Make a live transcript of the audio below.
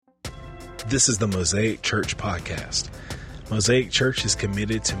This is the Mosaic Church podcast. Mosaic Church is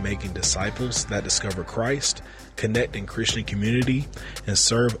committed to making disciples that discover Christ, connect in Christian community, and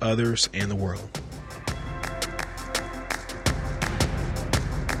serve others and the world.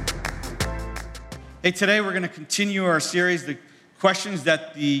 Hey, today we're going to continue our series, the questions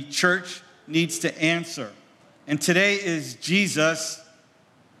that the church needs to answer. And today is Jesus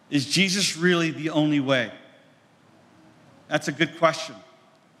really the only way? That's a good question.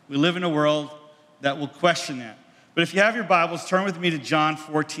 We live in a world that will question that. But if you have your Bibles, turn with me to John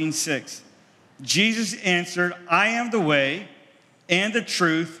 14:6. Jesus answered, I am the way and the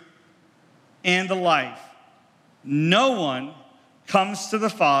truth and the life. No one comes to the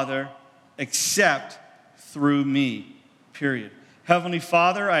Father except through me, period. Heavenly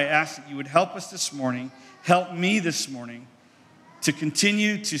Father, I ask that you would help us this morning, help me this morning, to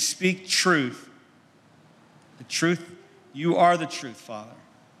continue to speak truth. The truth, you are the truth, Father.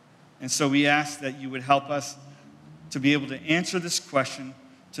 And so we ask that you would help us to be able to answer this question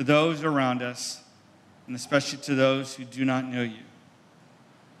to those around us, and especially to those who do not know you.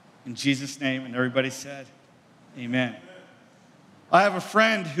 In Jesus' name, and everybody said, amen. I have a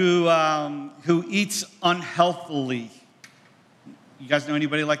friend who eats unhealthily. You guys know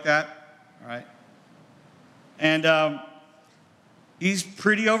anybody like that? All right. And he's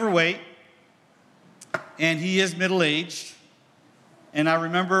pretty overweight, and he is middle-aged. And I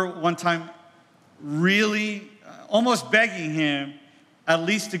remember one time really almost begging him at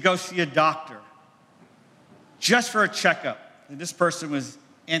least to go see a doctor just for a checkup. And this person was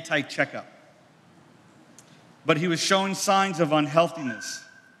anti-checkup. But he was showing signs of unhealthiness.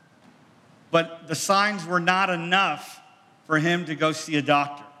 But the signs were not enough for him to go see a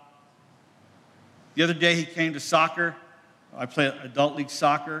doctor. The other day he came to soccer. I play adult league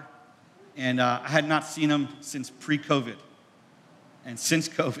soccer. And I had not seen him since pre-COVID. And since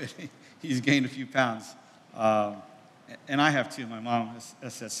COVID, he's gained a few pounds. And I have too. My mom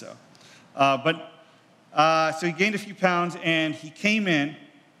has said so. So he gained a few pounds, and he came in, and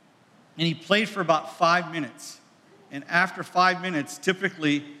he played for about 5 minutes. And after 5 minutes,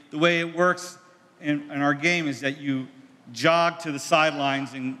 typically the way it works in our game is that you jog to the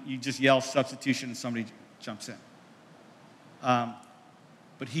sidelines and you just yell substitution and somebody jumps in.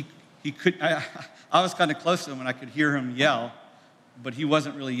 But he could. I was kind of close to him and I could hear him yell, but he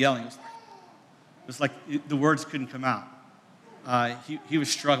wasn't really yelling. It was like the words couldn't come out. He was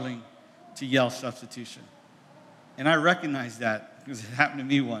struggling to yell substitution. And I recognized that because it happened to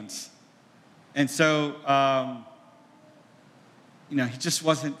me once. And so,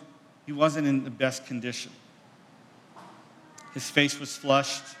 he wasn't in the best condition. His face was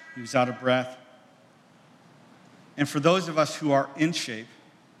flushed. He was out of breath. And for those of us who are in shape,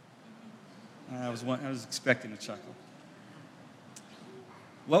 I was expecting a chuckle.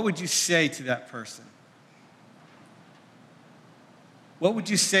 What would you say to that person? What would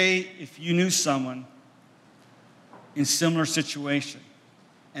you say if you knew someone in similar situation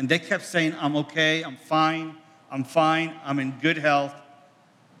and they kept saying, I'm okay, I'm fine, I'm in good health,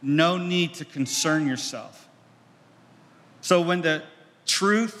 no need to concern yourself. So when the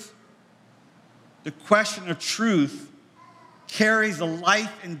question of truth carries a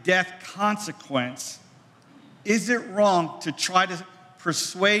life and death consequence, is it wrong to try to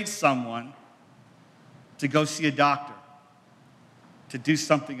persuade someone to go see a doctor, to do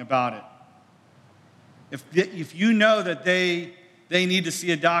something about it? If you know that they need to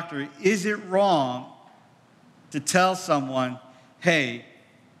see a doctor, is it wrong to tell someone, hey,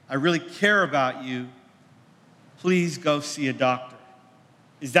 I really care about you, please go see a doctor?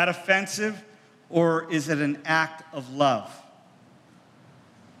 Is that offensive, or is it an act of love?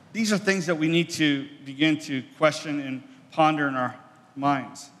 These are things that we need to begin to question and ponder in our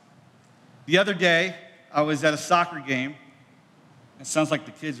minds. The other day, I was at a soccer game. It sounds like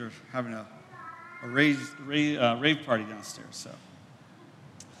the kids are having a rave party downstairs. So,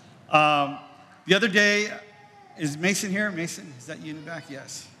 the other day, is Mason here? Mason, is that you in the back?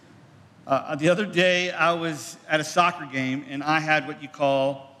 Yes. The other day, I was at a soccer game, and I had what you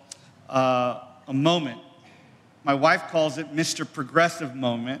call a moment. My wife calls it Mr. Progressive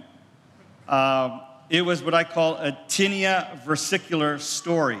moment. It was what I call a tinea versicolor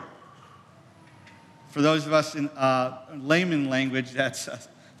story. For those of us in layman language, it's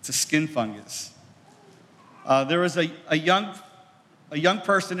a skin fungus. There was a young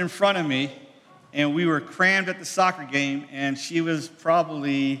person in front of me, and we were crammed at the soccer game, and she was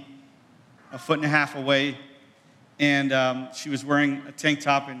probably 1.5 feet away, and she was wearing a tank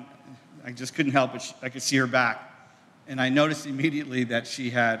top, and I just couldn't help it. I could see her back. And I noticed immediately that she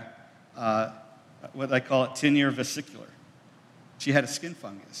had what I call it tinea versicolor. She had a skin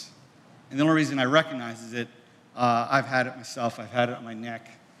fungus. And the only reason I recognize it, I've had it myself. I've had it on my neck.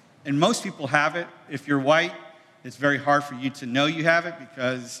 And most people have it. If you're white, it's very hard for you to know you have it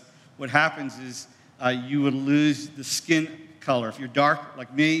because what happens is you would lose the skin color. If you're dark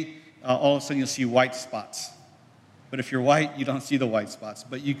like me, all of a sudden you'll see white spots. But if you're white, you don't see the white spots.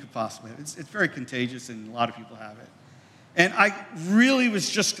 But you could possibly have it. It's very contagious, and a lot of people have it. And I really was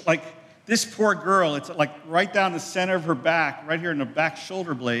just like, this poor girl, it's like right down the center of her back, right here in the back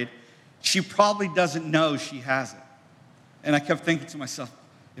shoulder blade. She probably doesn't know she has it. And I kept thinking to myself,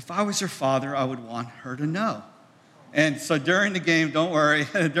 if I was her father, I would want her to know. And so during the game, don't worry,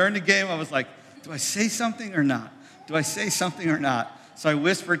 during the game I was like, do I say something or not? Do I say something or not? So I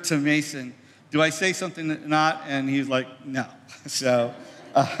whispered to Mason, do I say something or not? And he was like, no. So,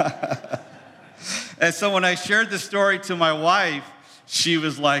 and so when I shared the story to my wife, she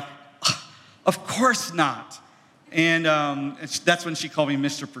was like, of course not. And that's when she called me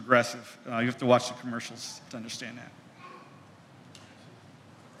Mr. Progressive. You have to watch the commercials to understand that.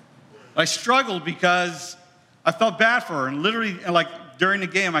 I struggled because I felt bad for her. And literally, like during the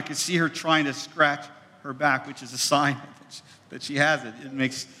game, I could see her trying to scratch her back, which is a sign that she has it.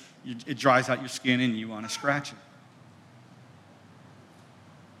 It dries out your skin and you want to scratch it.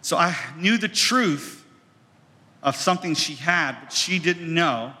 So I knew the truth of something she had, but she didn't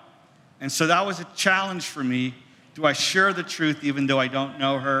know. And so that was a challenge for me. Do I share the truth even though I don't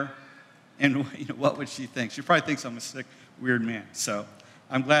know her? And what would she think? She probably thinks I'm a sick, weird man. So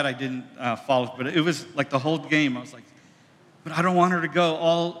I'm glad I didn't follow. But it was like the whole game. I was like, but I don't want her to go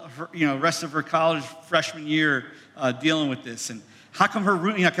all her, rest of her college freshman year dealing with this. And how come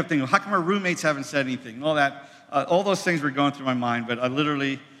I kept thinking, how come her roommates haven't said anything? And all that, all those things were going through my mind. But I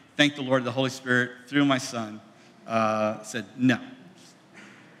literally thanked the Lord, the Holy Spirit, through my son, said no.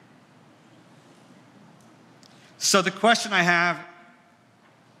 So the question I have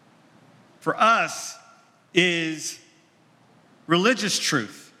for us is religious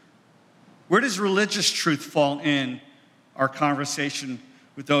truth. Where does religious truth fall in our conversation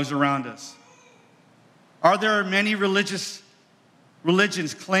with those around us? Are there many religions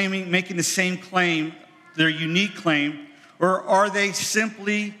making the same claim, their unique claim, or are they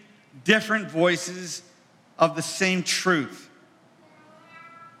simply different voices of the same truth?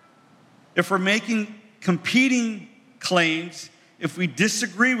 If we're making competing claims, if we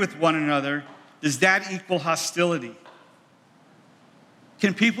disagree with one another, does that equal hostility?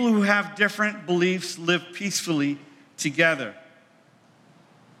 Can people who have different beliefs live peacefully together?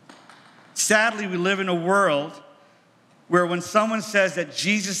 Sadly, we live in a world where when someone says that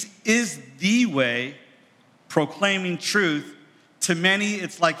Jesus is the way, proclaiming truth, to many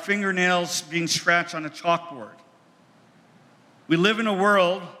it's like fingernails being scratched on a chalkboard. We live in a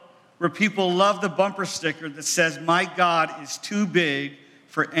world where people love the bumper sticker that says, my God is too big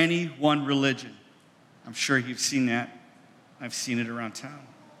for any one religion. I'm sure you've seen that. I've seen it around town.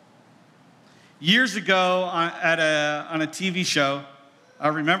 Years ago on a TV show, I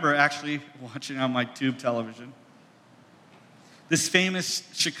remember actually watching on my tube television, this famous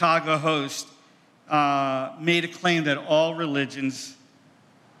Chicago host made a claim that all religions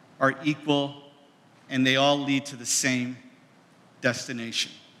are equal and they all lead to the same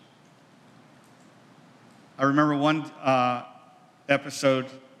destination. I remember one episode,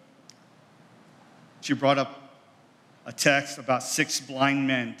 she brought up a text about 6 blind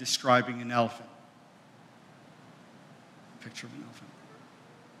men describing an elephant. A picture of an elephant.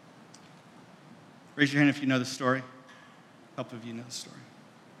 Raise your hand if you know the story. A couple of you know the story.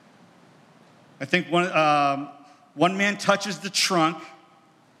 I think one man touches the trunk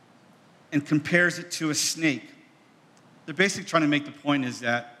and compares it to a snake. They're basically trying to make the point is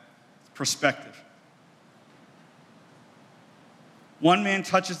that perspective. One man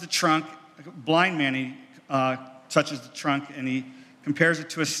touches the trunk, a blind man, he touches the trunk and he compares it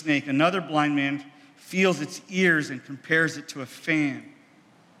to a snake. Another blind man feels its ears and compares it to a fan.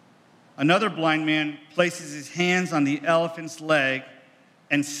 Another blind man places his hands on the elephant's leg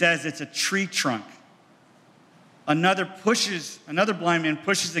and says it's a tree trunk. Another blind man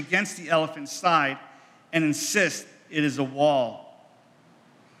pushes against the elephant's side and insists it is a wall.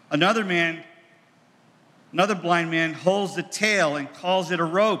 Another blind man holds the tail and calls it a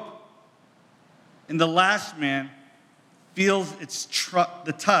rope. And the last man feels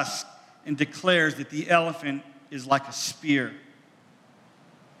the tusk and declares that the elephant is like a spear.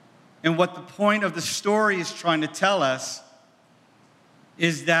 And what the point of the story is trying to tell us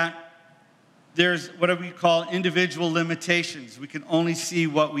is that there's what we call individual limitations. We can only see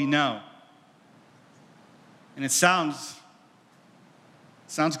what we know. And it sounds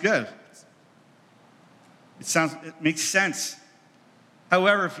good. It makes sense.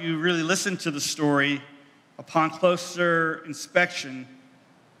 However, if you really listen to the story, upon closer inspection,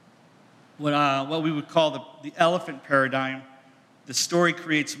 what we would call the elephant paradigm, the story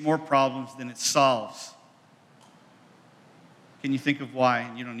creates more problems than it solves. Can you think of why?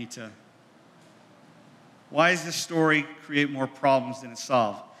 And you don't need to. Why does this story create more problems than it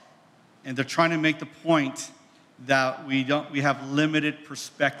solves? And they're trying to make the point that we have limited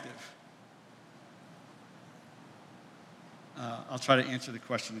perspective. I'll try to answer the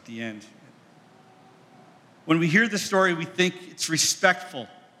question at the end. When we hear the story, we think it's respectful.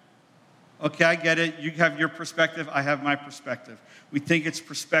 Okay, I get it. You have your perspective, I have my perspective. We think it's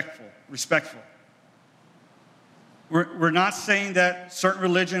respectful. We're not saying that certain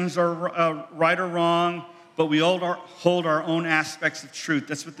religions are right or wrong, but we hold our own aspects of truth.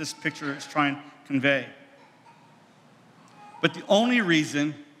 That's what this picture is trying to convey. But the only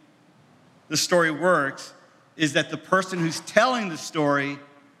reason the story works is that the person who's telling the story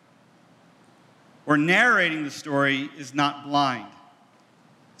or narrating the story is not blind.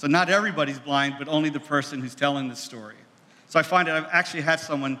 So not everybody's blind, but only the person who's telling the story. So I find that I've actually had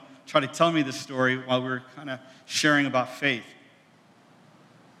someone try to tell me this story while we were kind of sharing about faith.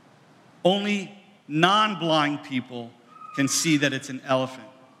 Only non-blind people can see that it's an elephant,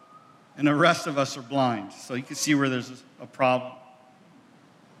 and the rest of us are blind. So you can see where there's a problem.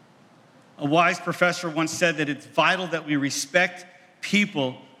 A wise professor once said that it's vital that we respect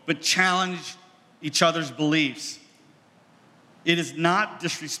people but challenge each other's beliefs. It is not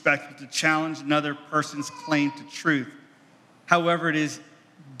disrespectful to challenge another person's claim to truth. However, it is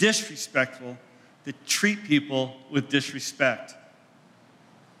disrespectful to treat people with disrespect.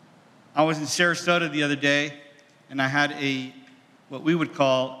 I was in Sarasota the other day, and I had what we would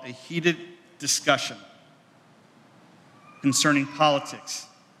call a heated discussion concerning politics.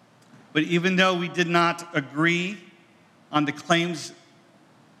 But even though we did not agree on the claims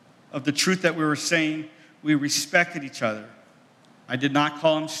of the truth that we were saying, we respected each other. I did not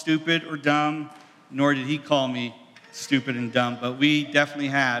call him stupid or dumb, nor did he call me stupid and dumb, but we definitely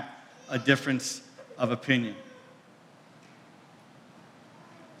had a difference of opinion.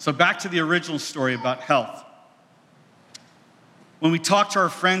 So back to the original story about health. When we talk to our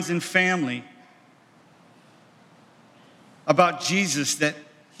friends and family about Jesus, that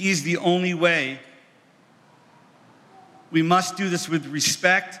He's the only way, we must do this with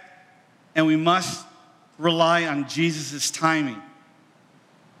respect, and we must rely on Jesus' timing.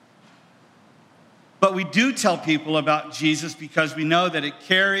 But we do tell people about Jesus because we know that it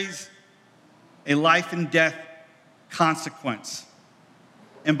carries a life and death consequence.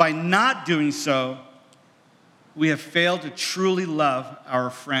 And by not doing so, we have failed to truly love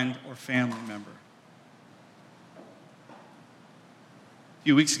our friend or family member. A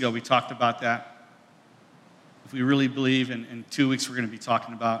few weeks ago, we talked about that. If we really believe, and in 2 weeks, we're going to be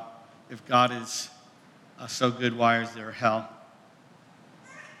talking about if God is so good, why is there hell?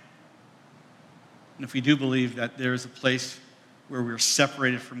 And if we do believe that there is a place where we're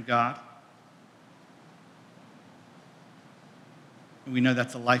separated from God, and we know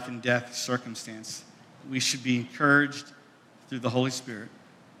that's a life and death circumstance, we should be encouraged through the Holy Spirit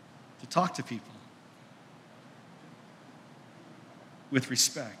to talk to people with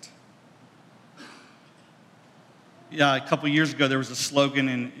respect. Yeah, a couple years ago, there was a slogan,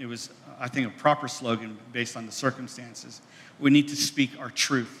 and it was, I think, a proper slogan based on the circumstances. We need to speak our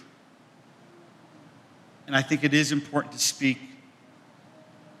truth. And I think it is important to speak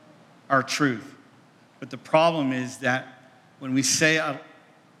our truth. But the problem is that when we say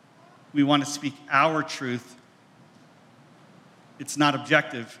we want to speak our truth, it's not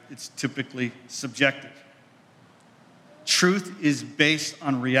objective, it's typically subjective. Truth is based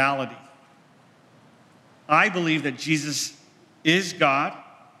on reality. I believe that Jesus is God.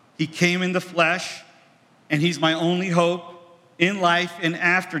 He came in the flesh, and He's my only hope in life and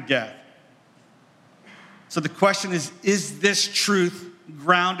after death. So the question is this truth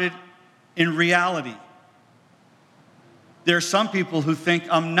grounded in reality? There are some people who think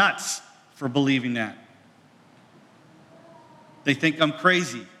I'm nuts for believing that. They think I'm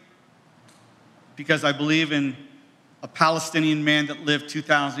crazy because I believe in a Palestinian man that lived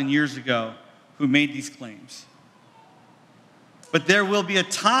 2,000 years ago who made these claims. But there will be a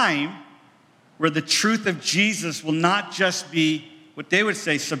time where the truth of Jesus will not just be what they would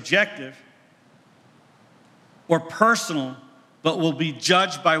say subjective or personal, but will be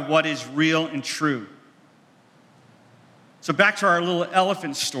judged by what is real and true. So back to our little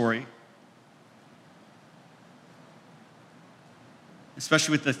elephant story,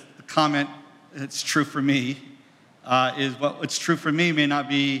 especially with the comment, it's true for me, is what's true for me may not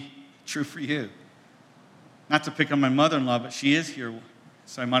be true for you. Not to pick on my mother-in-law, but she is here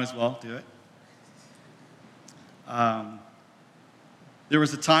so I might as well do it. There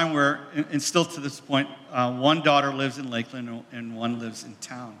was a time where, and still to this point, one daughter lives in Lakeland and one lives in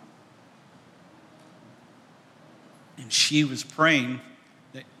town. And she was praying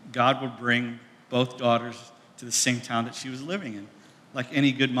that God would bring both daughters to the same town that she was living in, like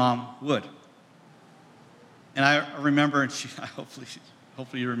any good mom would. And I remember, and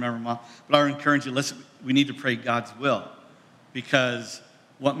hopefully you remember, Mom, but I would encourage you, listen, we need to pray God's will, because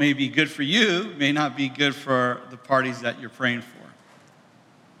what may be good for you may not be good for the parties that you're praying for.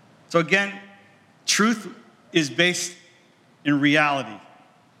 So again, truth is based in reality.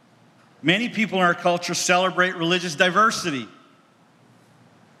 Many people in our culture celebrate religious diversity.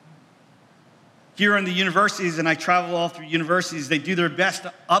 Here in the universities, and I travel all through universities, they do their best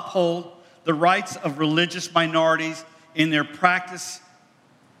to uphold the rights of religious minorities in their practice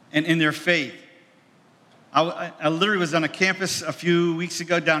and in their faith. I literally was on a campus a few weeks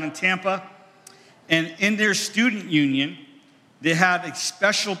ago down in Tampa, and in their student union, they had a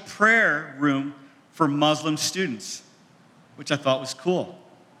special prayer room for Muslim students, which I thought was cool.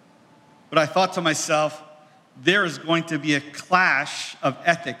 But I thought to myself, there is going to be a clash of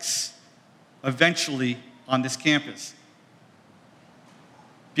ethics eventually on this campus.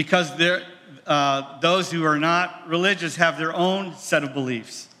 Because those who are not religious have their own set of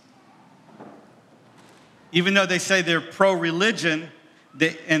beliefs. Even though they say they're pro-religion,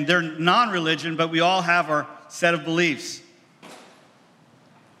 and they're non-religion, but we all have our set of beliefs.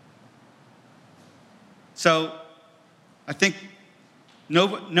 So I think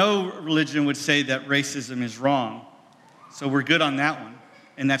no religion would say that racism is wrong. So we're good on that one.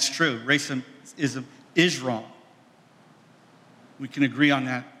 And that's true. Racism is wrong. We can agree on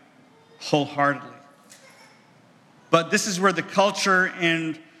that wholeheartedly. But this is where the culture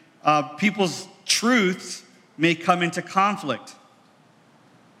and people's truths may come into conflict.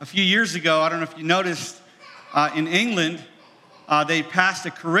 A few years ago, I don't know if you noticed, in England, they passed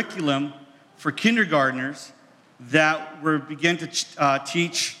a curriculum for kindergartners that began to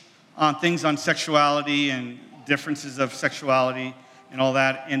teach on things on sexuality and differences of sexuality and all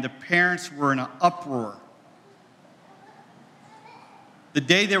that, and the parents were in an uproar. The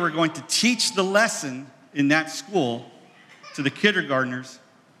day they were going to teach the lesson in that school to the kindergartners,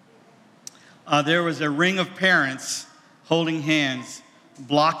 there was a ring of parents holding hands,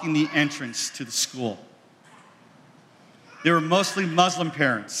 blocking the entrance to the school. They were mostly Muslim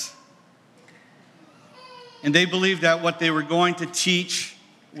parents. And they believed that what they were going to teach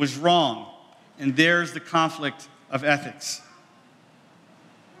was wrong. And there's the conflict of ethics.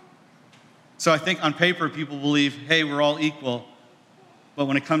 So I think on paper, people believe, hey, we're all equal. But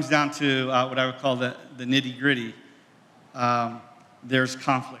when it comes down to what I would call the nitty-gritty, there's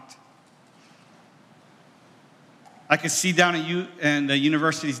conflict. I could see down at the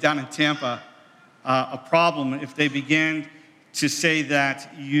universities down in Tampa a problem if they began to say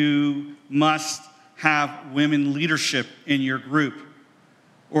that you must have women leadership in your group,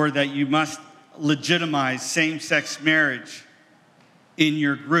 or that you must legitimize same-sex marriage in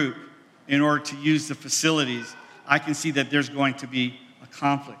your group in order to use the facilities. I can see that there's going to be a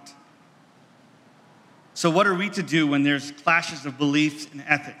conflict. So what are we to do when there's clashes of beliefs and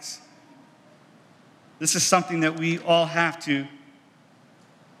ethics? This is something that we all have to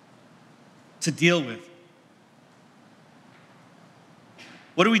deal with.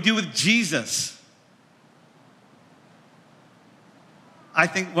 What do we do with Jesus? I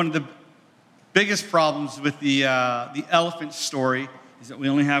think one of the biggest problems with the elephant story is that we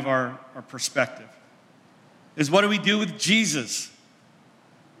only have our perspective. Is what do we do with Jesus?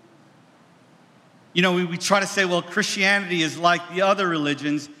 You know, we try to say, well, Christianity is like the other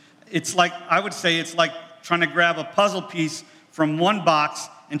religions. I would say it's like trying to grab a puzzle piece from one box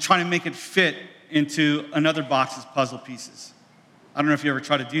and trying to make it fit into another box's puzzle pieces. I don't know if you ever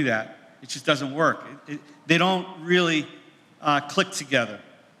try to do that. It just doesn't work. They don't really click together.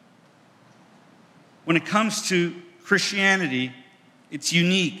 When it comes to Christianity, it's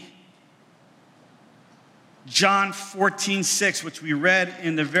unique. John 14:6, which we read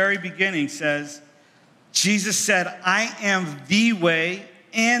in the very beginning, says, Jesus said, I am the way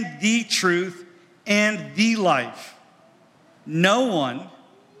and the truth and the life. No one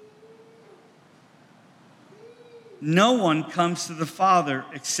comes to the Father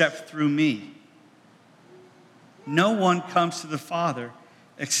except through me. No one comes to the Father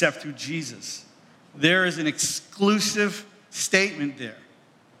except through Jesus. There is an exclusive statement there.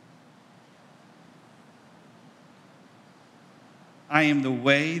 I am the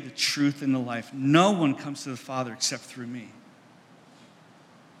way, the truth, and the life. No one comes to the Father except through me.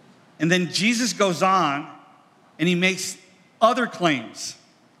 And then Jesus goes on and he makes other claims.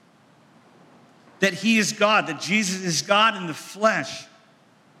 that he is God, that Jesus is God in the flesh.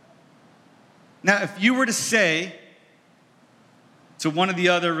 Now, if you were to say to one of the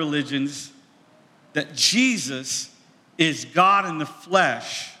other religions that Jesus is God in the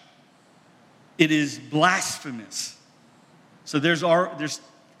flesh, it is blasphemous. So there's no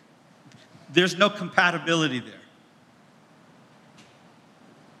compatibility there.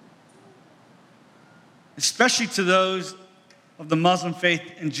 Especially to those of the Muslim faith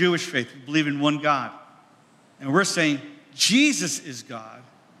and Jewish faith who believe in one God. And we're saying Jesus is God.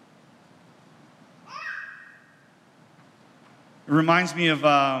 It reminds me of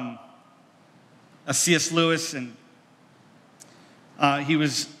a C.S. Lewis, and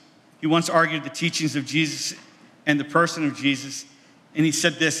he once argued the teachings of Jesus and the person of Jesus, and he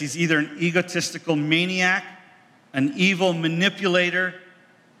said this: he's either an egotistical maniac, an evil manipulator,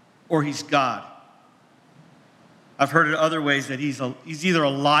 or he's God. I've heard it other ways that he's either a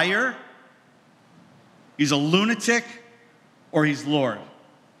liar, he's a lunatic, or he's Lord.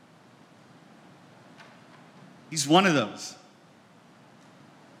 He's one of those.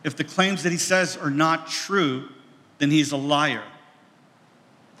 If the claims that he says are not true, then he's a liar.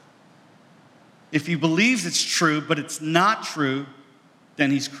 If he believes it's true, but it's not true, then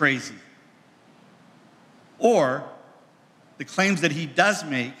he's crazy. Or the claims that he does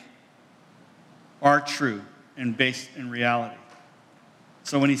make are true and based in reality.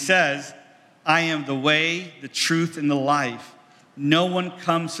 So when he says, I am the way, the truth, and the life, no one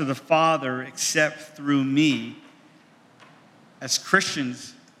comes to the Father except through me, as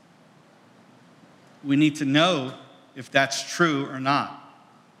Christians, we need to know if that's true or not.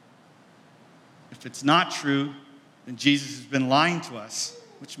 If it's not true, then Jesus has been lying to us,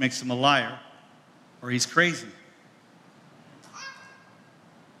 which makes him a liar, or he's crazy.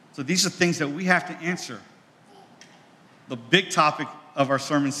 So these are things that we have to answer. The big topic of our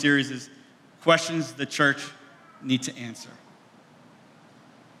sermon series is questions the church need to answer.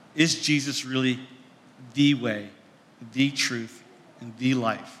 Is Jesus really the way, the truth, and the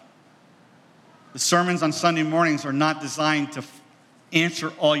life? The sermons on Sunday mornings are not designed to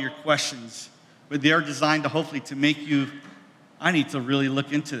answer all your questions, but they are designed to hopefully to make you, I need to really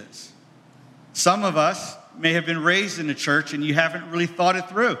look into this. Some of us may have been raised in the church and you haven't really thought it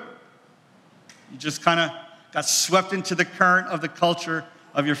through. You just kind of got swept into the current of the culture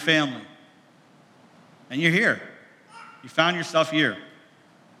of your family. And you're here. You found yourself here.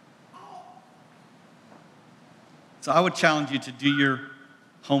 So I would challenge you to do your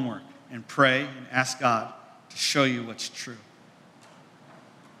homework and pray and ask God to show you what's true.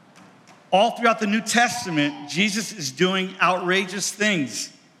 All throughout the New Testament, Jesus is doing outrageous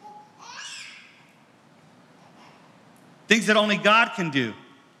things. Things that only God can do.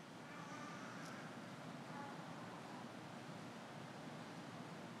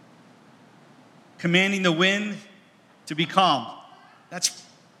 Commanding the wind to be calm. That's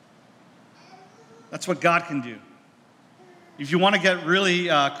what God can do. If you want to get really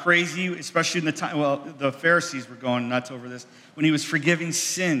crazy, especially in the time, well, the Pharisees were going nuts over this, when he was forgiving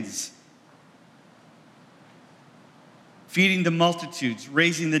sins, feeding the multitudes,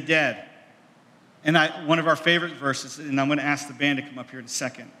 raising the dead. And one of our favorite verses, and I'm going to ask the band to come up here in a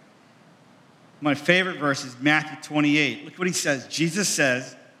second. My favorite verse is Matthew 28. Look what he says. Jesus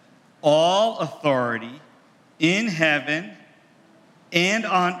says, all authority in heaven and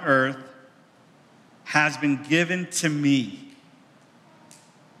on earth has been given to me.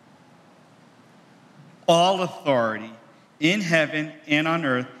 All authority in heaven and on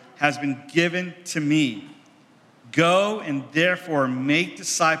earth has been given to me. Go and therefore make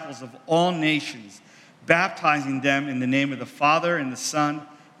disciples of all nations, baptizing them in the name of the Father and the Son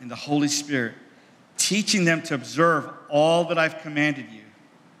and the Holy Spirit, teaching them to observe all that I've commanded you.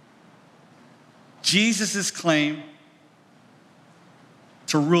 Jesus' claim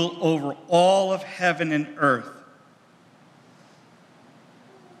to rule over all of heaven and earth.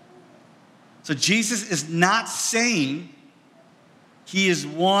 So Jesus is not saying he is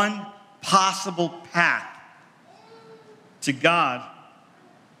one possible path to God,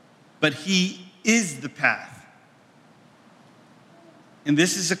 but he is the path. And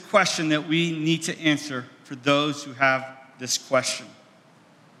this is a question that we need to answer for those who have this question.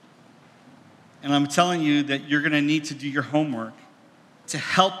 And I'm telling you that you're going to need to do your homework to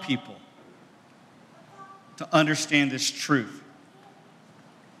help people to understand this truth.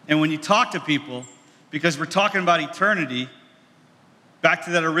 And when you talk to people, because we're talking about eternity, back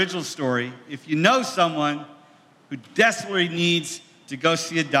to that original story, if you know someone who desperately needs to go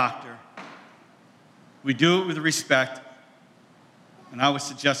see a doctor, we do it with respect, and I would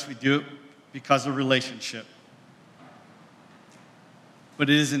suggest we do it because of relationship. but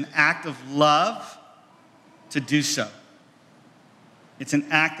it is an act of love to do so. It's an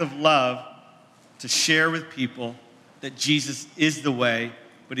act of love to share with people that Jesus is the way,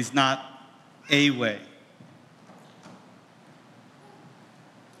 but he's not a way.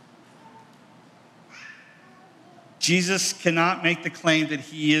 Jesus cannot make the claim that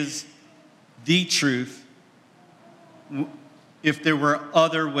he is the truth if there were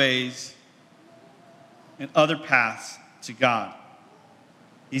other ways and other paths to God.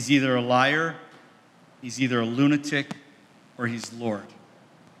 He's either a liar, he's either a lunatic, or he's Lord.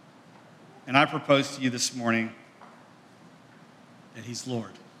 And I propose to you this morning that he's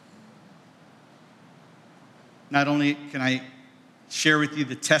Lord. Not only can I share with you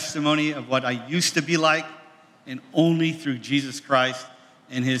the testimony of what I used to be like, and only through Jesus Christ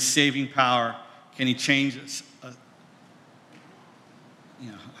and his saving power can he change us.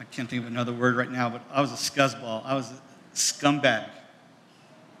 I can't think of another word right now, but I was a scuzzball. I was a scumbag.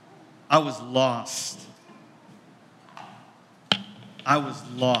 I was lost.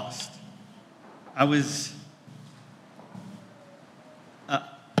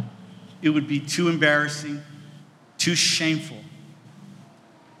 It would be too embarrassing, too shameful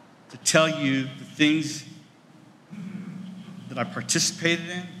to tell you the things that I participated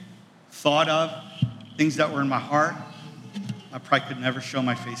in, thought of, things that were in my heart. I probably could never show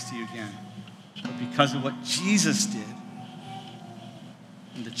my face to you again. But because of what Jesus did,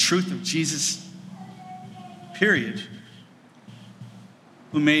 and the truth of Jesus, period,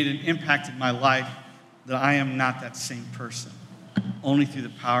 who made an impact in my life, that I am not that same person, only through the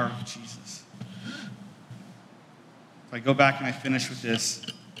power of Jesus. If I go back and I finish with this,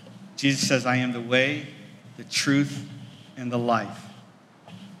 Jesus says, I am the way, the truth, and the life.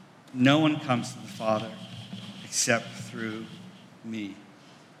 No one comes to the Father except through me.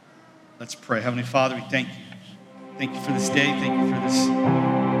 Let's pray. Heavenly Father, we thank you. Thank you for this day. Thank you for this, the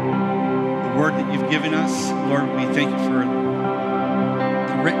word that you've given us. Lord, we thank you for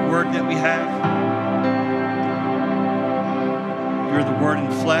the written word that we have. You're the word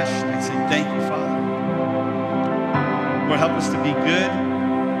in flesh. I say thank you, Father. Lord, help us to be good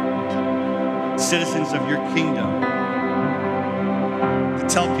citizens of your kingdom, to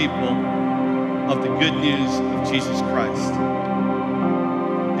tell people of the good news of Jesus Christ.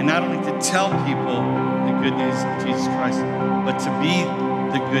 And not only to tell people the good news of Jesus Christ, but to be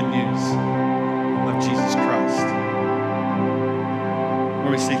the good news of Jesus Christ.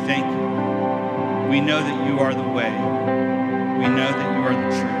 Lord, we say thank you. We know that you are the way. We know that you are the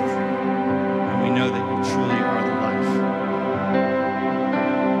truth. And we know that you truly are the life.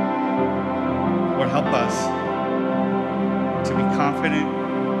 Lord, help us to be confident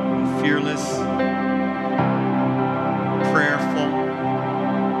and fearless, prayerful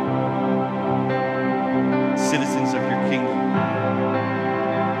citizens of your kingdom.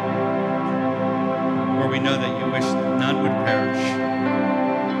 Lord, we know that you wish that none would perish.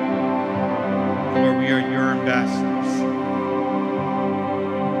 Lord, we are your ambassadors.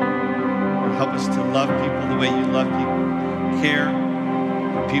 Lord, help us to love people the way you love people, care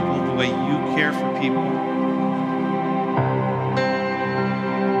for people the way you care for people.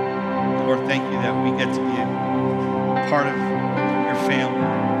 Lord, thank you that we get to be a part of your family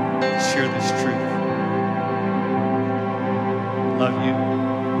and share this truth. Love you.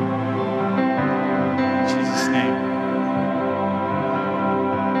 In Jesus' name.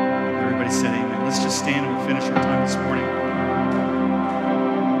 Everybody said amen. Let's just stand and we'll finish our time this morning.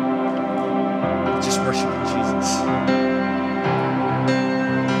 Just worshiping Jesus.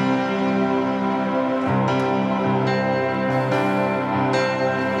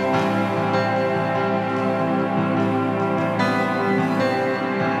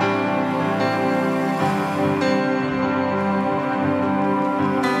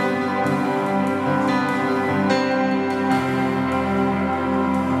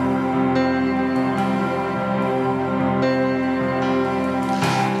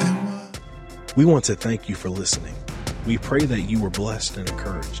 We want to thank you for listening. We pray that you were blessed and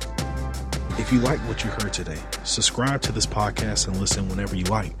encouraged. If you like what you heard today, subscribe to this podcast and listen whenever you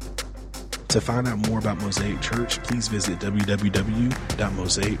like. To find out more about Mosaic Church, please visit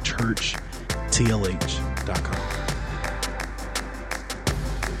www.mosaicchurchtlh.com.